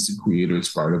is. He's the creator.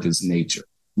 It's part of his nature.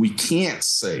 We can't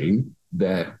say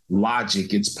that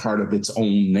logic, it's part of its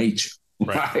own nature,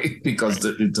 right? Because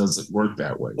it doesn't work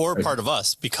that way. Or part of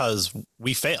us because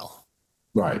we fail.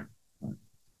 Right.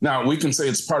 Now, we can say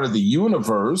it's part of the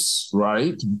universe,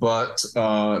 right? But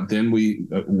then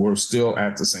we're still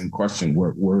at the same question.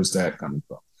 Where is that coming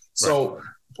from? So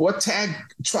what Tagg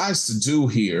tries to do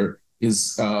here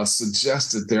is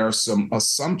suggest that there are some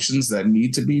assumptions that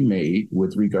need to be made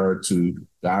with regard to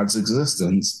God's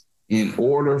existence in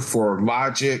order for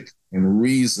logic and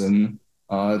reason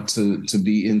to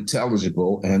be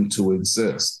intelligible and to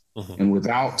exist. Mm-hmm. And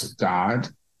without God,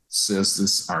 says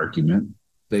this argument,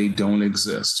 they don't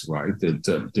exist, right?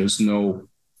 That there's no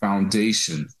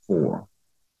foundation for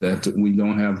that. We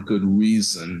don't have good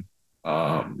reason.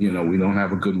 We don't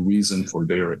have a good reason for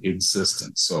their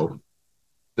existence. So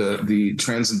the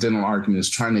transcendental argument is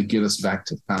trying to get us back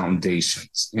to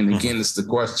foundations. And again, it's the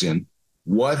question,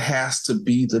 what has to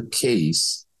be the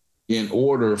case in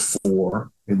order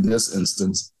for, in this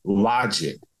instance,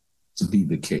 logic to be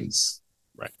the case?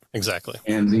 Right, exactly.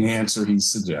 And the answer he's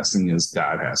suggesting is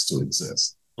God has to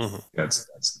exist. Mm-hmm. That's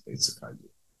the basic idea.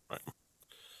 Right.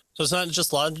 So it's not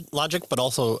just logic, but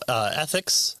also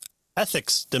ethics.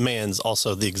 Ethics demands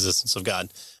also the existence of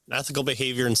God. And ethical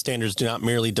behavior and standards do not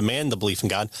merely demand the belief in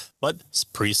God, but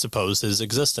presuppose his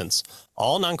existence.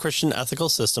 All non-Christian ethical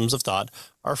systems of thought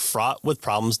are fraught with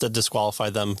problems that disqualify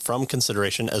them from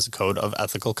consideration as a code of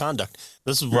ethical conduct.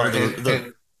 This is one of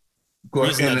the I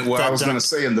was going to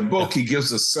say in the book, he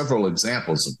gives us several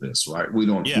examples of this, right? We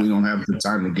don't have the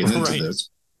time to get into this.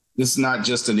 This is not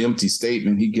just an empty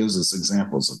statement. He gives us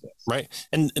examples of this. Right.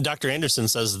 And Dr. Anderson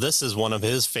says this is one of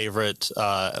his favorite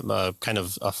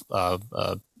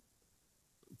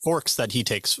forks that he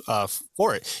takes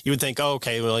for it. You would think,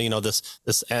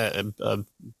 this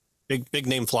big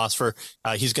name philosopher,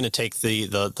 he's going to take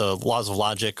the laws of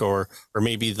logic or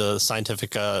maybe the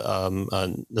scientific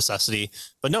necessity.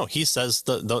 But no, he says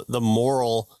the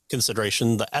moral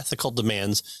consideration, the ethical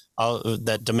demands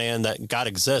that demand that God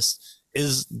exists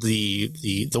is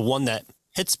the one that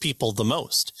hits people the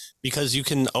most, because you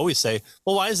can always say,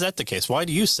 well, why is that the case? Why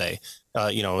do you say,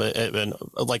 and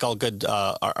like all good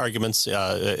arguments,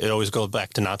 it always goes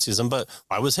back to Nazism, but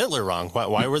why was Hitler wrong?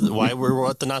 Why were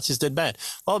what the Nazis did bad?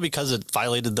 Well, because it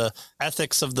violated the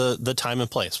ethics of the time and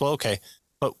place. Well, okay,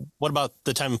 but what about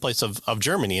the time and place of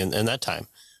Germany in that time?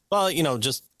 Well,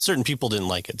 just certain people didn't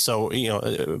like it. So,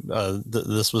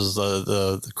 this was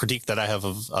the critique that I have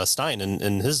of Stein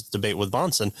in his debate with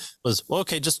Bahnsen was, well,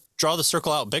 okay, just draw the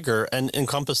circle out bigger and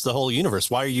encompass the whole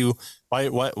universe. Why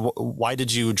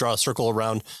did you draw a circle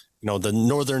around, the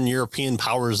Northern European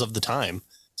powers of the time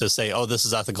to say, oh, this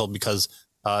is ethical because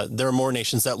there are more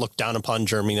nations that looked down upon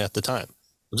Germany at the time?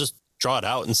 Well, just draw it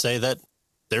out and say that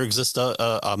there exists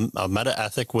a meta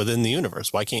ethic within the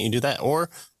universe. Why can't you do that? Or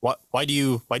why do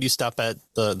you stop at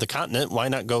the continent? Why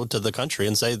not go to the country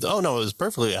and say, oh no, it was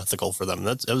perfectly ethical for them.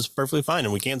 It was perfectly fine,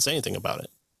 and we can't say anything about it.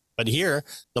 But here,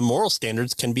 the moral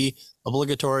standards can be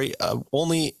obligatory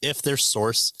only if their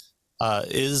source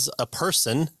is a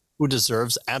person who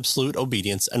deserves absolute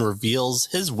obedience and reveals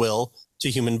his will to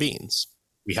human beings.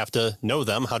 We have to know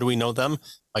them. How do we know them?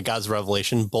 By God's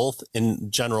revelation, both in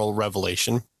general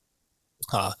revelation.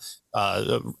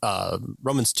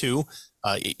 Romans 2,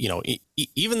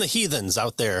 even the heathens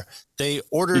out there, they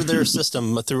order their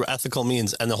system through ethical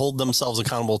means and they hold themselves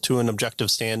accountable to an objective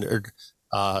standard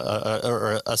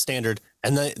or a standard,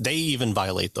 and they even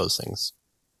violate those things.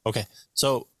 Okay,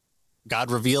 so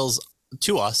God reveals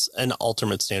to us an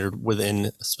ultimate standard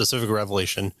within specific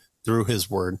revelation through his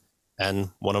word. And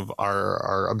one of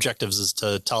our objectives is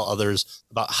to tell others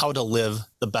about how to live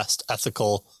the best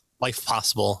ethical life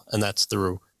possible, and that's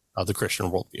through the Christian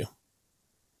worldview.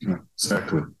 Yeah,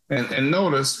 exactly. And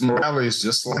notice morality is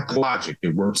just like logic.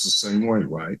 It works the same way,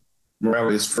 right?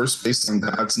 Morality is first based on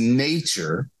God's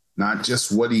nature, not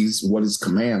just what his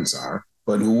commands are,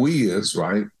 but who he is,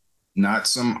 right? Not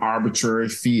some arbitrary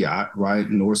fiat, right?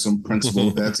 Nor some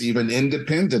principle that's even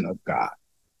independent of God,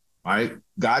 right?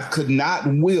 God could not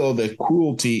will that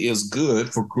cruelty is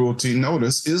good, for cruelty,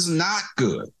 notice, is not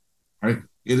good, right?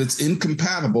 It is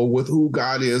incompatible with who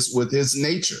God is, with his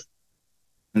nature.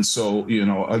 And so,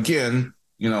 again,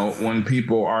 when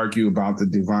people argue about the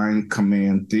divine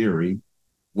command theory,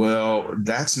 well,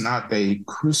 that's not a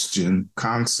Christian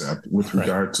concept with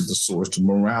regard to the source of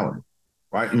morality,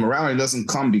 right? And morality doesn't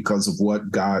come because of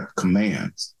what God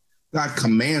commands. God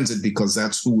commands it because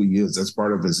that's who he is. That's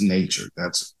part of his nature.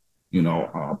 That's,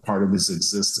 part of his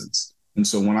existence. And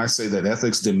so when I say that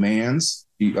ethics demands,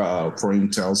 Frame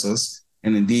tells us,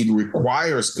 and indeed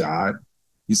requires God,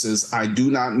 he says, I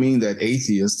do not mean that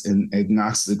atheists and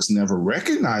agnostics never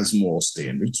recognize moral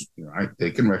standards, right? They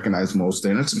can recognize moral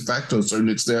standards. In fact, to a certain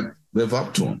extent, live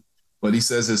up to them. But he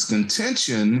says his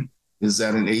contention is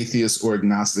that an atheist or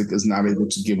agnostic is not able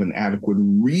to give an adequate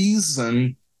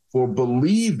reason for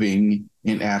believing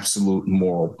in absolute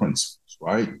moral principles,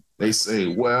 right? They say,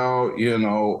 well,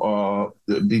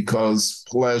 because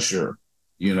pleasure,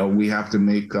 we have to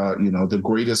make, the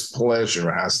greatest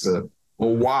pleasure has to,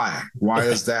 well, why? Why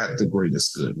is that the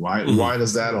greatest good? Why? Mm-hmm. Why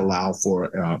does that allow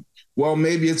for, well,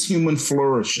 maybe it's human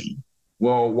flourishing.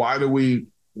 Well, why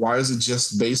is it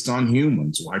just based on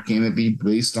humans? Why can't it be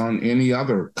based on any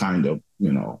other kind of,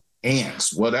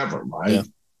 ants, whatever, right? Yeah.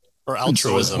 Or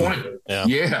altruism.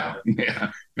 Yeah.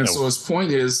 And so his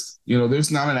point is, there's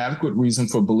not an adequate reason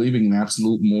for believing in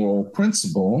absolute moral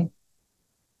principle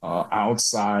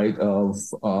outside of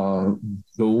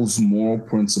those moral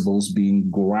principles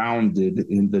being grounded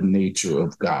in the nature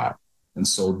of God. And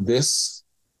so this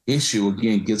issue,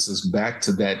 again, gets us back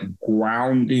to that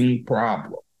grounding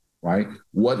problem, right?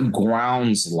 What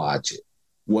grounds logic?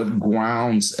 What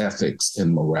grounds ethics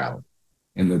and morality?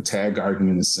 And the tag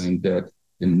argument is saying that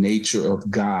the nature of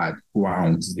God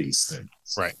grounds these things.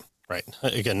 Right.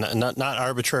 Again, not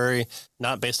arbitrary,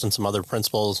 not based on some other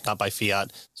principles, not by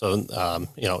fiat. So,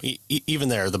 even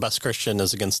there, the best Christian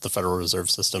is against the Federal Reserve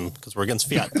System because we're against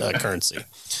fiat currency.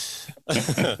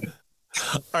 All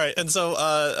right. And so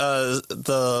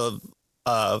the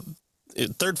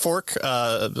third fork,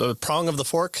 prong of the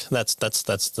fork, that's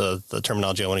the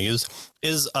terminology I want to use,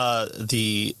 is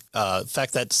the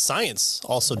fact that science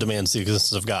also demands the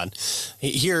existence of God.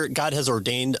 Here, God has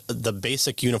ordained a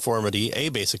basic uniformity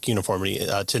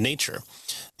to nature.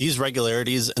 These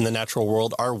regularities in the natural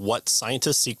world are what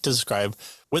scientists seek to describe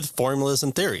with formulas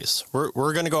and theories.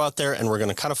 We're going to go out there and we're going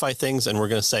to codify things and we're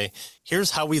going to say,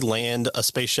 here's how we land a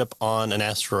spaceship on an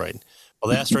asteroid.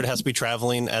 Well, the asteroid has to be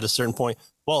traveling at a certain point.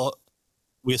 Well,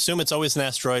 we assume it's always an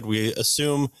asteroid. We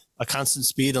assume a constant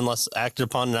speed unless acted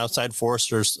upon an outside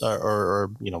force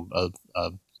or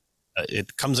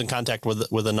it comes in contact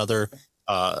with another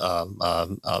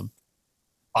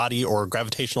body or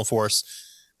gravitational force,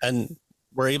 and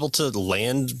we're able to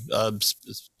land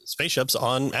spaceships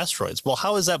on asteroids. Well,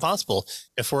 how is that possible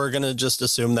if we're going to just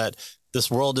assume that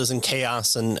this world is in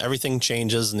chaos and everything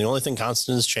changes and the only thing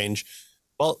constant is change?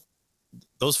 Well,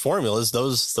 those formulas,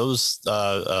 those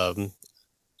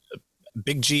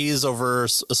big G's over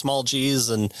small G's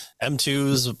and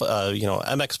M2s,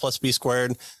 MX plus B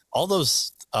squared, all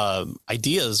those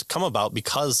ideas come about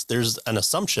because there's an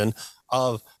assumption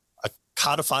of a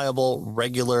codifiable,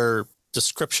 regular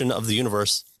description of the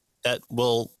universe that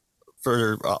will,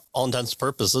 for all intents and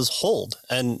purposes, hold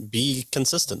and be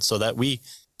consistent so that we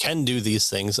can do these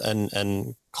things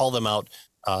and call them out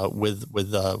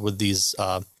with these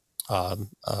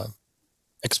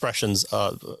expressions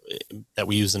that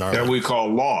we use in our that we call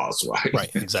laws, right?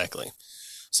 Right, exactly.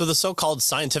 So the so-called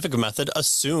scientific method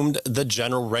assumed the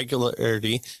general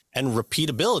regularity and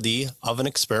repeatability of an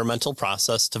experimental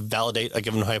process to validate a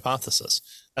given hypothesis.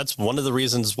 That's one of the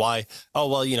reasons why,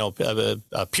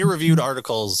 peer-reviewed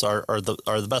articles are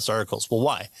the best articles. Well,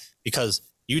 why? Because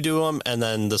you do them and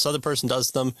then this other person does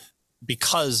them,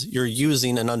 because you're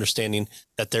using an understanding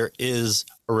that there is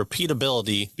a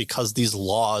repeatability because these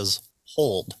laws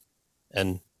hold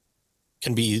and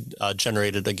can be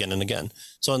generated again and again.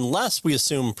 So unless we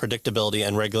assume predictability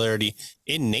and regularity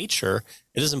in nature,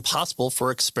 it is impossible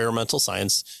for experimental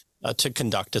science to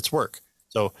conduct its work.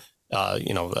 So,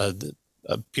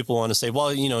 people want to say,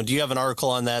 well, do you have an article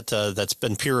on that that's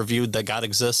been peer reviewed that God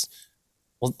exists?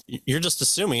 Well, you're just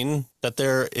assuming that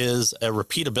there is a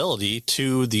repeatability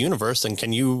to the universe. And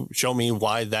can you show me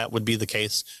why that would be the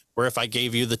case? Where if I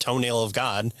gave you the toenail of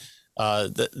God,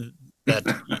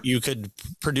 that you could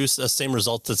produce the same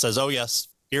result that says, oh, yes,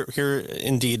 here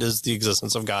indeed is the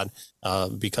existence of God,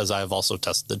 because I have also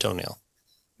tested the toenail.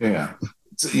 Yeah.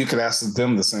 So you could ask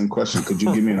them the same question. Could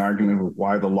you give me an argument with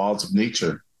why the laws of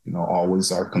nature,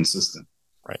 always are consistent?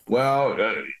 Right. Well,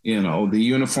 the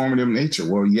uniformity of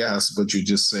nature. Well, yes, but you're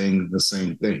just saying the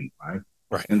same thing, right?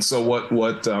 Right. And so what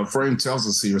Frame tells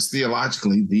us here is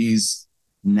theologically, these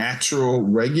natural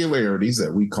regularities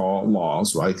that we call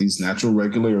laws, right? These natural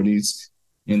regularities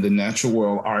in the natural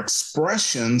world are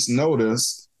expressions,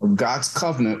 notice, of God's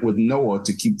covenant with Noah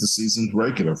to keep the seasons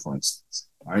regular, for instance,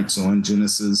 right? So in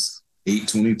Genesis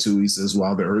 8:22, he says,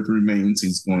 while the earth remains,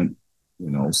 he's going,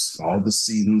 all the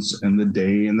seasons and the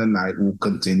day and the night will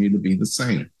continue to be the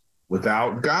same.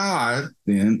 Without God,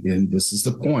 then, and this is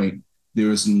the point, there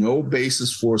is no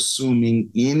basis for assuming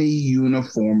any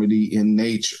uniformity in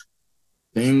nature.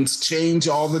 Things change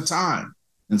all the time.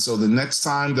 And so the next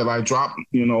time that I drop,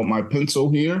 my pencil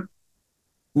here,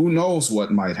 who knows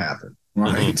what might happen,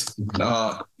 right?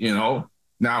 Mm-hmm.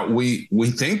 Now we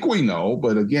think we know,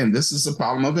 but again, this is a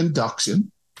problem of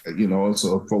induction.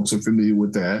 So folks are familiar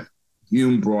with that.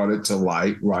 Hume brought it to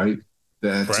light, right?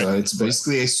 That Right. It's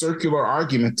basically a circular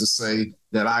argument to say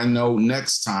that I know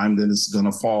next time that it's going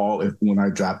to fall when I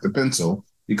drop the pencil,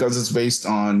 because it's based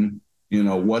on,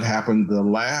 what happened the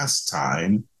last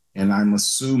time. And I'm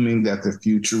assuming that the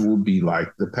future will be like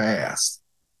the past.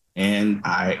 And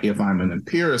if I'm an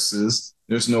empiricist,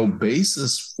 there's no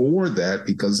basis for that,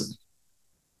 because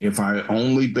if I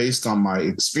only based on my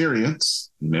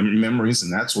experience, memories,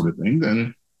 and that sort of thing,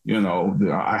 then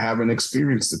I haven't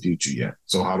experienced the future yet.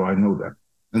 So how do I know that?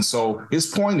 And so his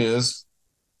point is,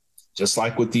 just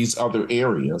like with these other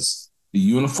areas, the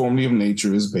uniformity of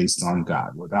nature is based on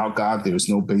God. Without God, there's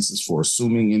no basis for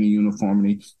assuming any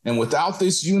uniformity. And without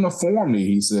this uniformity,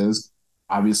 he says,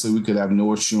 obviously we could have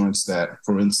no assurance that,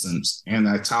 for instance,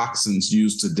 antitoxins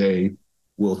used today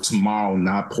will tomorrow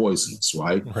not poison us,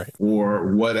 right? Right.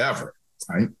 Or whatever,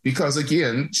 right? Because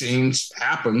again, change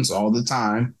happens all the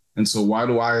time. And so why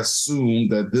do I assume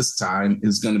that this time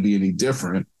is going to be any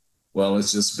different? Well,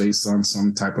 it's just based on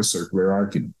some type of circular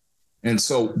argument. And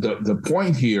so the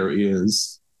point here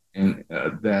is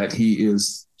that he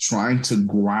is trying to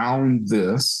ground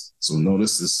this. So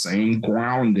notice the same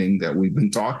grounding that we've been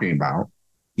talking about.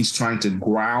 He's trying to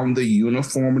ground the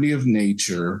uniformity of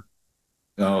nature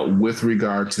with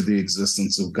regard to the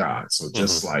existence of God. So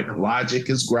just like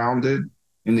logic is grounded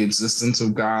in the existence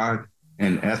of God,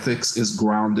 and ethics is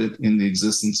grounded in the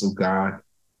existence of God,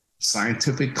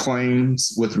 scientific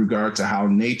claims with regard to how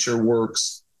nature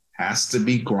works has to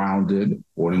be grounded,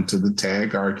 according to the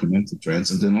tag argument, the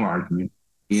transcendental argument,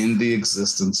 in the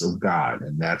existence of God.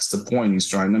 And that's the point he's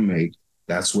trying to make.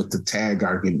 That's what the tag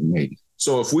argument made.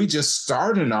 So if we just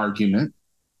start an argument,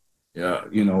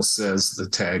 says the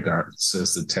tagger,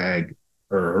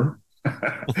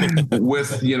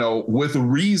 with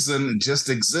reason just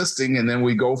existing, and then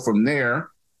we go from there.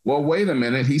 Well, wait a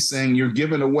minute. He's saying you're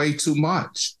giving away too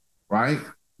much, right?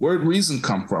 Where'd reason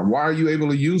come from? Why are you able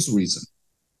to use reason?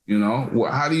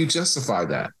 How do you justify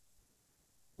that?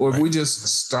 Or if we just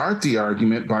start the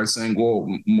argument by saying, well,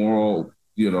 moral,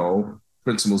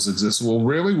 principles exist. Well,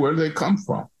 really, where do they come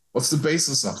from? What's the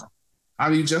basis of them? How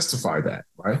do you justify that,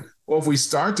 right? Well, if we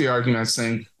start the argument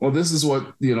saying, well, this is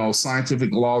what,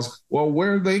 scientific laws, well,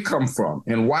 where do they come from?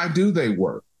 And why do they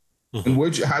work? And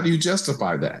how do you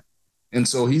justify that? And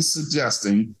so he's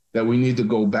suggesting that we need to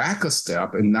go back a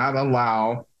step and not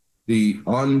allow the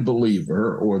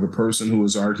unbeliever or the person who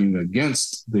is arguing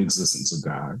against the existence of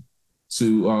God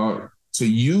to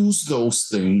use those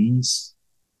things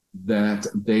that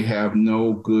they have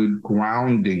no good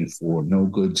grounding for, no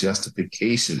good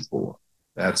justification for.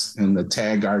 And the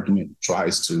tag argument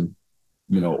tries to,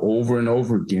 over and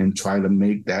over again, try to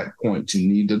make that point. You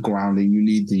need the grounding. You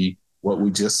need what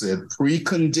we just said,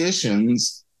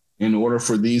 preconditions in order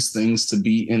for these things to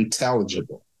be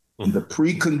intelligible. And the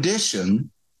precondition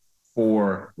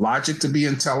for logic to be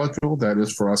intelligible, that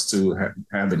is for us to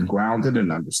have it grounded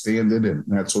and understand it and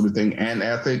that sort of thing, and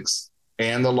ethics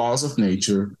and the laws of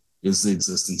nature, is the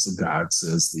existence of God,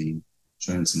 says the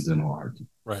transcendental argument.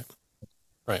 Right.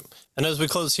 Right. And as we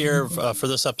close here for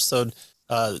this episode,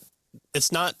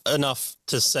 it's not enough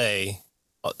to say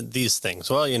these things.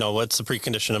 Well, what's the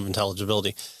precondition of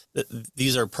intelligibility?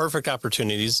 These are perfect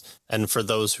opportunities. And for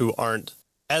those who aren't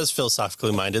as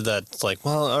philosophically minded, that's like,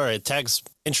 well, all right, tag's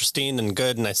interesting and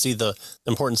good, and I see the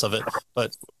importance of it.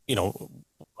 But,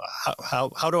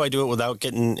 how do I do it without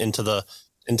getting into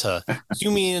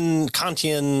Humean,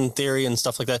 Kantian theory and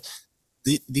stuff like that?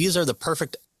 These are the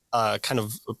perfect kind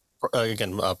of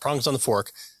prongs on the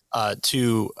fork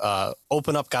to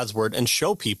open up God's word and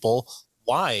show people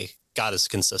why God is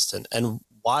consistent and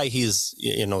why he's,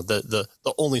 the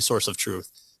only source of truth.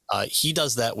 He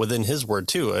does that within his word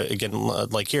too. Again,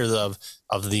 like here of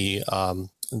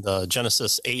the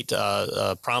Genesis 8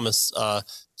 promise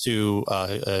to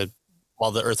while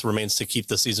the earth remains to keep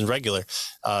the season regular.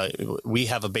 We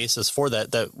have a basis for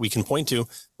that we can point to.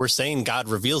 We're saying God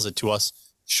reveals it to us.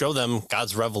 Show them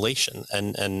God's revelation.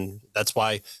 And that's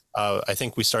why I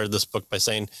think we started this book by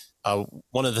saying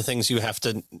one of the things you have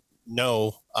to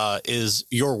know is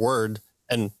your word.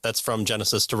 And that's from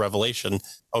Genesis to Revelation.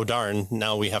 Oh, darn.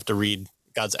 Now we have to read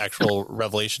God's actual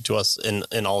revelation to us in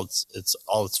all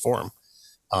its form.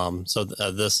 So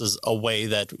this is a way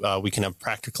that we can have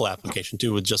practical application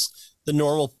too, with just the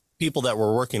normal people that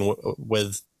we're working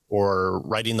with or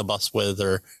riding the bus with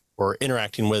or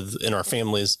interacting with in our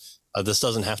families. This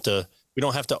doesn't have to, we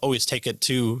don't have to always take it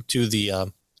to the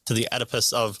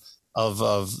Oedipus of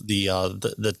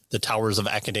the towers of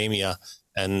academia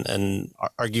and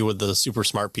argue with the super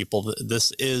smart people.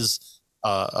 This is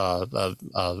a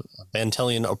Van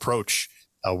Tillian approach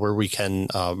where we can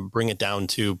bring it down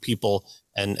to people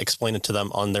and explain it to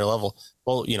them on their level.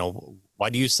 Well, why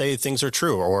do you say things are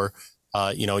true? Or,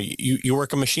 you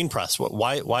work a machine press.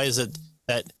 Why is it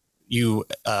that you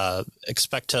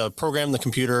expect to program the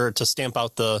computer to stamp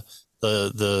out the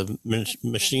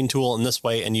machine tool in this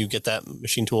way, and you get that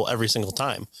machine tool every single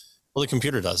time? Well, the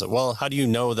computer does it. Well, how do you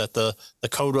know that the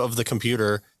code of the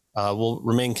computer will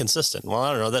remain consistent? Well,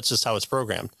 I don't know. That's just how it's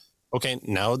programmed. Okay,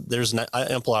 now there's an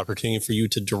ample opportunity for you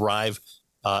to derive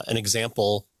an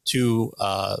example to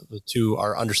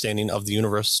our understanding of the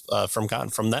universe from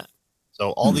God from that.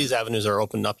 So all these avenues are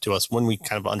opened up to us when we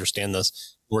kind of understand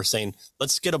this. We're saying,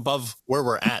 let's get above where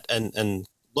we're at and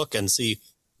look and see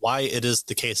why it is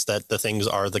the case that the things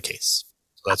are the case.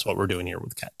 So that's what we're doing here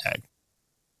with Cat Tag.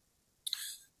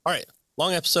 All right,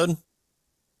 long episode.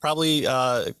 Probably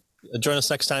join us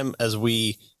next time as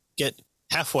we get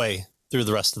halfway through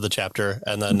the rest of the chapter,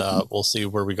 and then we'll see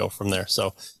where we go from there.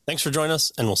 So thanks for joining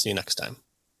us, and we'll see you next time.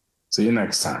 See you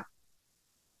next time.